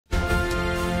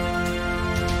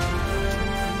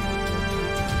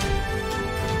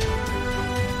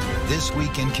This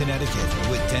Week in Connecticut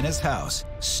with Dennis House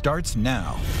starts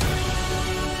now.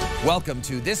 Welcome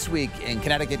to This Week in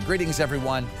Connecticut. Greetings,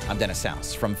 everyone. I'm Dennis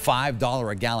House. From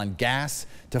 $5 a gallon gas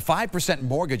to 5%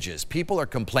 mortgages, people are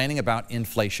complaining about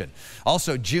inflation.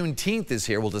 Also, Juneteenth is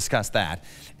here. We'll discuss that.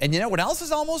 And you know what else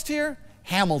is almost here?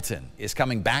 Hamilton is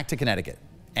coming back to Connecticut,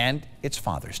 and it's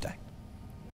Father's Day.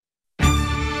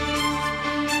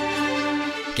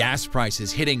 Gas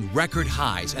prices hitting record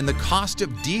highs and the cost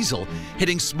of diesel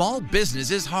hitting small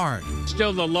businesses hard.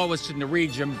 Still the lowest in the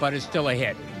region, but it's still a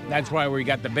hit. That's why we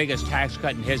got the biggest tax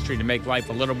cut in history to make life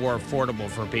a little more affordable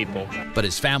for people. But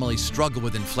as families struggle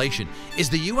with inflation, is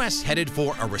the U.S. headed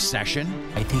for a recession?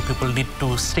 I think people need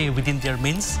to stay within their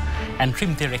means and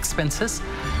trim their expenses.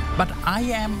 But I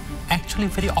am actually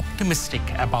very optimistic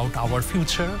about our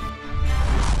future.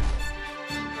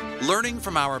 Learning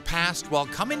from our past while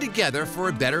coming together for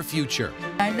a better future.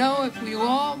 I know if we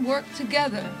all work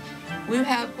together, we'll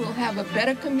have a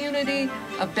better community,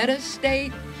 a better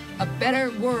state, a better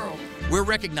world. We're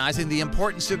recognizing the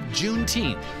importance of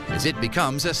Juneteenth as it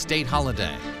becomes a state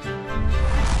holiday.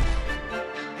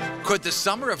 Could the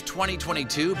summer of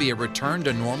 2022 be a return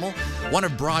to normal? One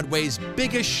of Broadway's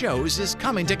biggest shows is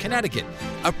coming to Connecticut.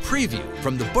 A preview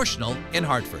from the Bushnell in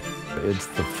Hartford. It's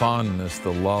the fondness,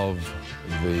 the love,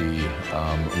 the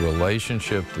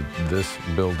relationship that this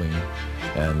building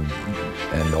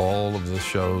and all of the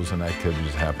shows and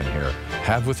activities happen here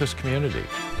have with this community.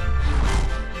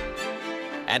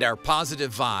 And our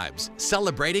positive vibes,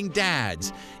 celebrating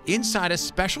dads, inside a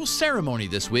special ceremony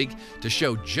this week to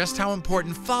show just how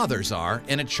important fathers are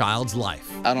in a child's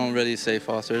life. I don't really say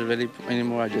father really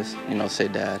anymore. I just, say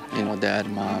dad, dad,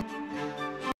 mom.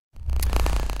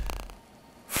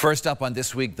 First up on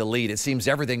This Week, The Lead. It seems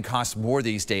everything costs more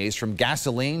these days, from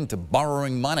gasoline to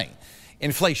borrowing money.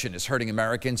 Inflation is hurting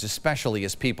Americans, especially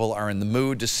as people are in the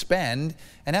mood to spend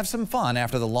and have some fun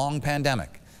after the long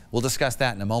pandemic. We'll discuss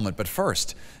that in a moment, but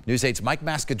first, News 8's Mike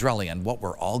Mascadrelli on what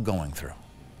we're all going through.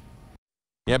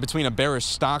 Yeah, between a bearish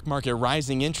stock market,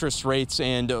 rising interest rates,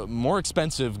 and more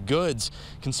expensive goods,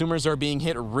 consumers are being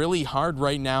hit really hard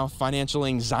right now, financial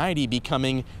anxiety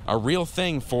becoming a real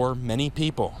thing for many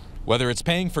people. Whether it's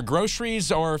paying for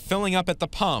groceries or filling up at the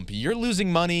pump, you're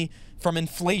losing money from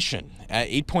inflation. At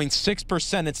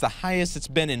 8.6%, it's the highest it's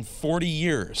been in 40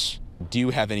 years. Do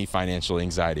you have any financial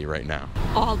anxiety right now?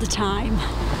 All the time.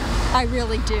 I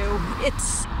really do.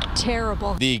 It's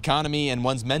terrible. The economy and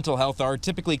one's mental health are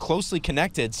typically closely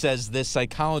connected, says this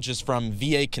psychologist from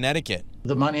VA Connecticut.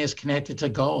 The money is connected to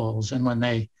goals, and when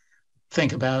they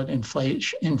think about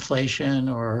inflation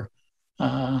or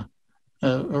a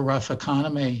rough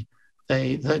economy,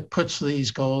 that puts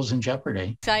these goals in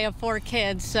jeopardy. I have 4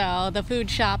 kids, so the food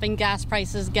shopping, gas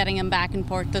prices, getting them back and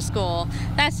forth to school,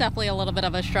 that's definitely a little bit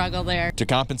of a struggle there. To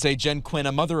compensate, Jen Quinn,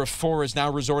 a mother of 4, is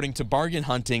now resorting to bargain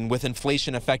hunting with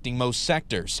inflation affecting most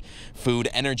sectors. Food,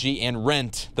 energy, and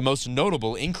rent, the most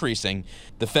notable increasing.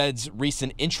 The Fed's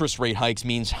recent interest rate hikes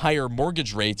means higher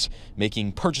mortgage rates,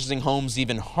 making purchasing homes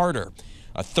even harder.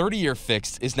 A 30-year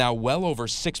fixed is now well over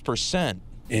 6%.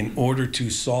 In order to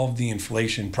solve the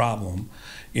inflation problem,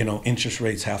 interest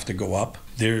rates have to go up.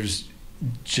 There's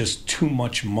just too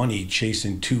much money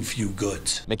chasing too few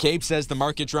goods. McCabe says the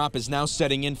market drop is now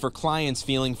setting in for clients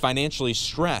feeling financially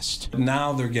stressed.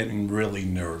 Now they're getting really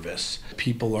nervous.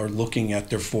 People are looking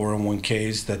at their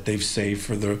 401ks that they've saved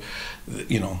for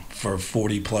for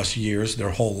 40 plus years, their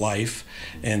whole life,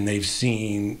 and they've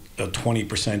seen a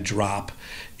 20% drop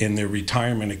in their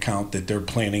retirement account that they're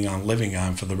planning on living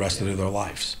on for the rest of their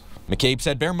lives. McCabe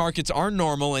said bear markets are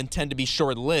normal and tend to be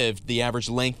short-lived. The average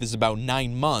length is about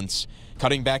 9 months.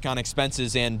 Cutting back on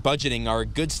expenses and budgeting are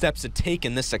good steps to take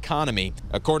in this economy.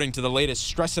 According to the latest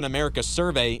Stress in America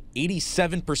survey,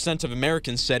 87% of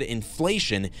Americans said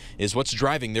inflation is what's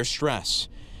driving their stress.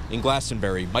 In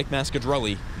Glastonbury, Mike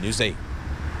Mascadrelli, News 8.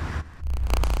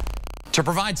 To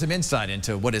provide some insight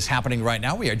into what is happening right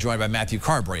now, we are joined by Matthew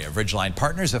Carberry of Ridgeline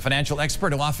Partners, a financial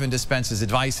expert who often dispenses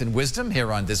advice and wisdom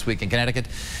here on This Week in Connecticut,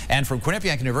 and from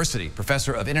Quinnipiac University,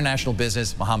 Professor of International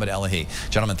Business, Mohammed Elahi.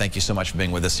 Gentlemen, thank you so much for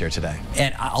being with us here today.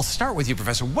 And I'll start with you,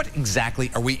 Professor. What exactly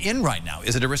are we in right now?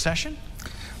 Is it a recession?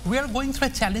 We are going through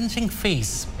a challenging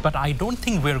phase, but I don't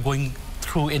think we're going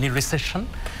through any recession.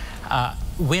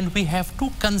 When we have 2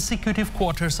 consecutive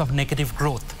quarters of negative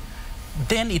growth,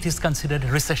 then it is considered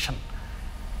a recession.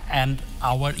 And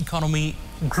our economy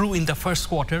grew in the first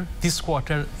quarter. This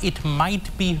quarter, it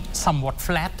might be somewhat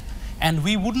flat, and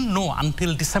we wouldn't know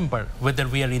until December whether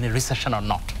we are in a recession or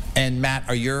not. And Matt,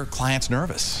 are your clients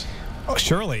nervous? Oh,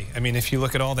 surely. I mean, if you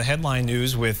look at all the headline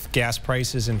news with gas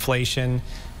prices, inflation,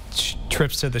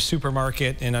 trips to the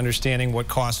supermarket and understanding what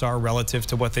costs are relative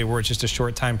to what they were just a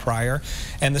short time prior,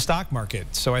 and the stock market.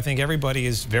 So I think everybody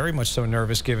is very much so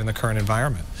nervous given the current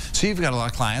environment. So you've got a lot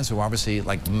of clients who obviously,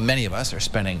 like many of us, are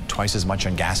spending twice as much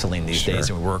on gasoline these days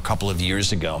than we were a couple of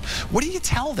years ago. What do you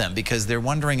tell them? Because they're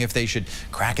wondering if they should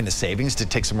crack into savings to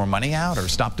take some more money out or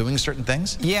stop doing certain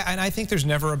things? Yeah, and I think there's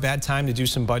never a bad time to do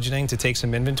some budgeting, to take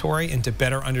some inventory, and to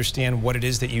better understand what it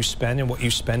is that you spend and what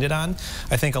you spend it on.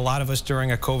 I think a lot of us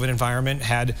during a COVID environment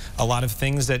had a lot of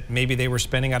things that maybe they were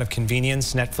spending out of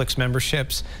convenience, Netflix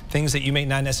memberships, things that you may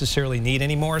not necessarily need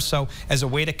anymore. So as a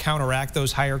way to counteract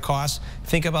those higher costs,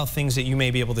 think about things that you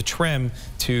may be able to trim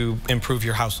to improve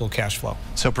your household cash flow.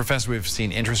 So, Professor, we've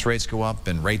seen interest rates go up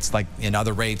and rates like in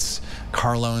other rates,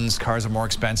 car loans, cars are more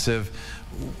expensive.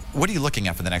 What are you looking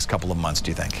at for the next couple of months,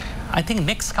 do you think? I think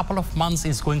next couple of months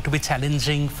is going to be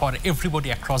challenging for everybody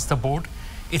across the board.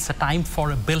 It's a time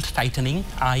for a belt tightening.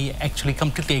 I actually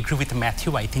completely agree with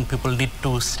Matthew. I think people need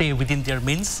to stay within their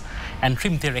means and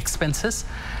trim their expenses.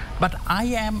 But I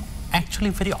am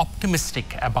actually very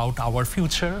optimistic about our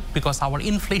future because our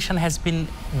inflation has been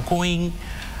going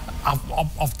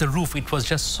off the roof. It was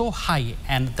just so high,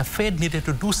 and the Fed needed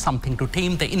to do something to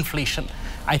tame the inflation.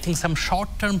 I think some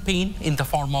short-term pain in the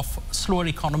form of slower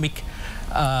economic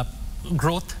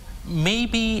growth may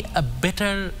be a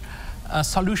better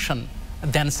solution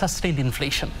than sustained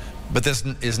inflation. But this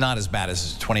is not as bad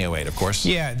as 2008, of course.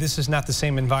 Yeah, this is not the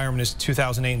same environment as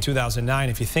 2008 and 2009.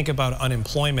 If you think about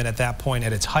unemployment at that point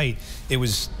at its height, it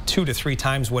was 2 to 3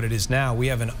 times what it is now. We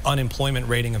have an unemployment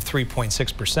rating of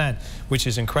 3.6%, which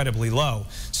is incredibly low.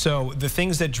 So the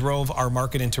things that drove our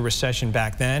market into recession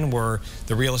back then were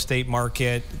the real estate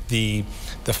market, the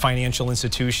financial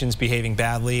institutions behaving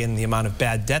badly, and the amount of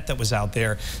bad debt that was out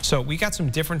there. So we got some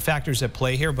different factors at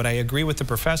play here, but I agree with the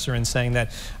professor in saying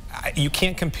that you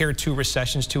can't compare 2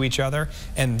 recessions to each other,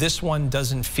 and this one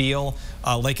doesn't feel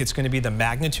like it's going to be the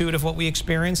magnitude of what we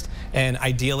experienced, and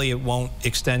ideally it won't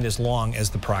extend as long as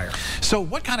the prior. So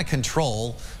what kind of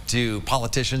control do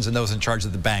politicians and those in charge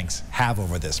of the banks have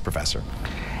over this, Professor?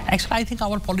 Actually, I think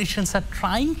our politicians are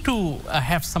trying to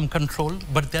have some control,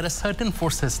 but there are certain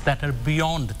forces that are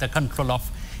beyond the control of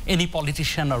any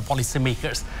politician or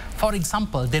policymakers. For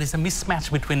example, there is a mismatch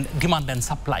between demand and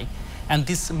supply. And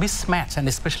this mismatch, and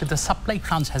especially the supply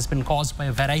crunch, has been caused by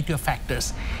a variety of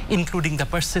factors, including the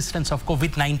persistence of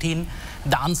COVID-19,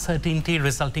 the uncertainty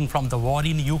resulting from the war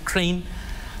in Ukraine.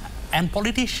 And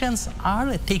politicians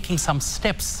are taking some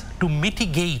steps to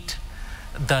mitigate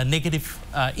the negative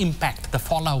impact, the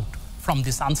fallout from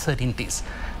these uncertainties.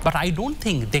 But I don't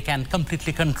think they can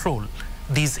completely control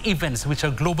these events which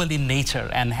are global in nature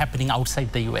and happening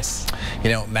outside the U.S. You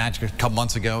know, Matt, a couple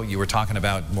months ago, you were talking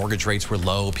about mortgage rates were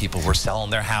low, people were selling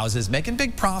their houses, making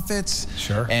big profits.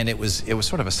 Sure. And it was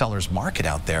sort of a seller's market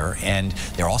out there, and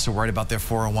they're also worried about their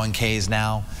 401ks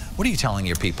now. What are you telling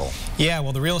your people? Yeah,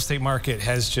 well, the real estate market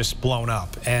has just blown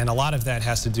up, and a lot of that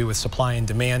has to do with supply and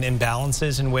demand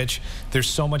imbalances in which there's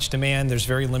so much demand, there's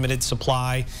very limited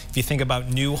supply. If you think about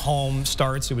new home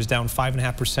starts, it was down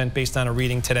 5.5% based on a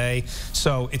reading today.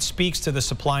 So it speaks to the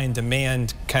supply and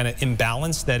demand kind of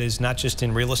imbalance that is not just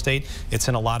in real estate, it's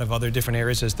in a lot of other different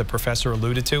areas, as the professor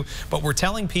alluded to. But we're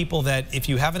telling people that if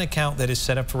you have an account that is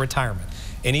set up for retirement,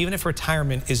 and even if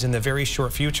retirement is in the very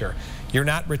short future, you're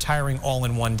not retiring all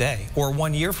in one day, or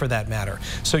 1 year for that matter.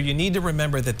 So you need to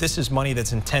remember that this is money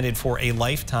that's intended for a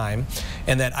lifetime,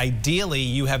 and that ideally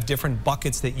you have different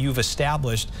buckets that you've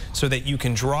established so that you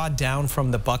can draw down from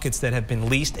the buckets that have been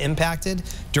least impacted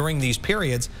during these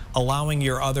periods, allowing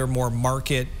your other more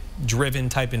market-driven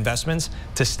type investments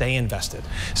to stay invested.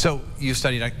 So you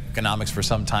studied economics for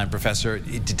some time, Professor.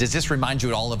 Does this remind you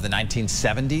at all of the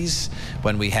 1970s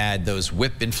when we had those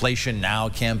whip inflation now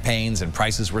campaigns and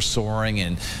prices were soaring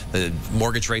and the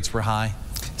mortgage rates were high?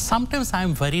 Sometimes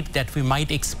I'm worried that we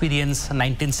might experience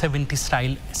 1970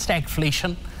 style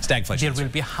stagflation. Stagflation. There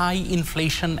will be high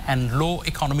inflation and low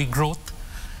economic growth.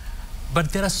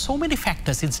 But there are so many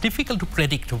factors, it's difficult to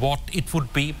predict what it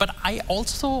would be. But I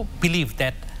also believe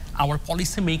that our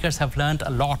policymakers have learned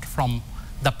a lot from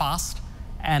the past,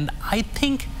 and I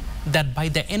think that by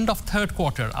the end of third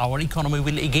quarter, our economy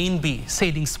will again be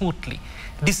sailing smoothly,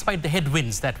 despite the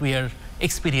headwinds that we are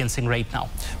experiencing right now.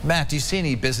 Matt, do you see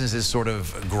any businesses sort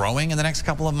of growing in the next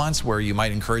couple of months where you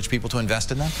might encourage people to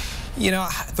invest in them? You know,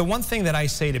 the one thing that I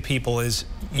say to people is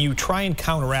you try and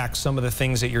counteract some of the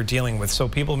things that you're dealing with. So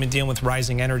people have been dealing with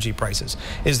rising energy prices.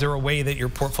 Is there a way that your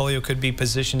portfolio could be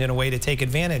positioned in a way to take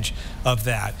advantage of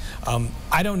that?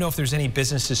 I don't know if there's any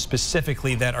businesses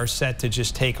specifically that are set to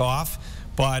just take off,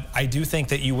 but I do think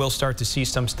that you will start to see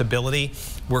some stability.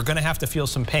 We're going to have to feel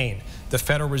some pain. The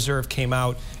Federal Reserve came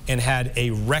out and had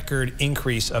a record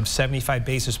increase of 75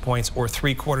 basis points, or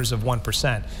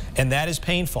 0.75%. And that is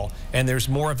painful, and there's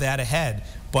more of that ahead.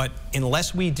 But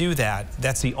unless we do that,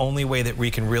 that's the only way that we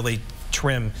can really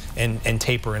trim and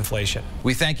taper inflation.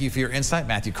 We thank you for your insight.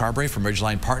 Matthew Carberry from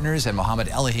Ridgeline Partners and Mohammed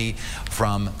Elahi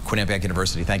from Quinnipiac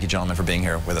University. Thank you, gentlemen, for being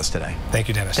here with us today. Thank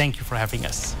you, Dennis. Thank you for having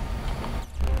us.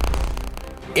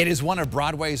 It is one of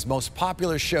Broadway's most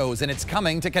popular shows, and it's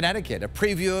coming to Connecticut. A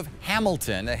preview of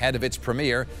Hamilton ahead of its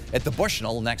premiere at the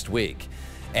Bushnell next week.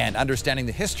 And understanding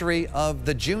the history of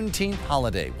the Juneteenth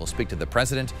holiday, we'll speak to the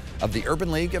president of the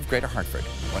Urban League of Greater Hartford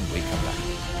when we come back.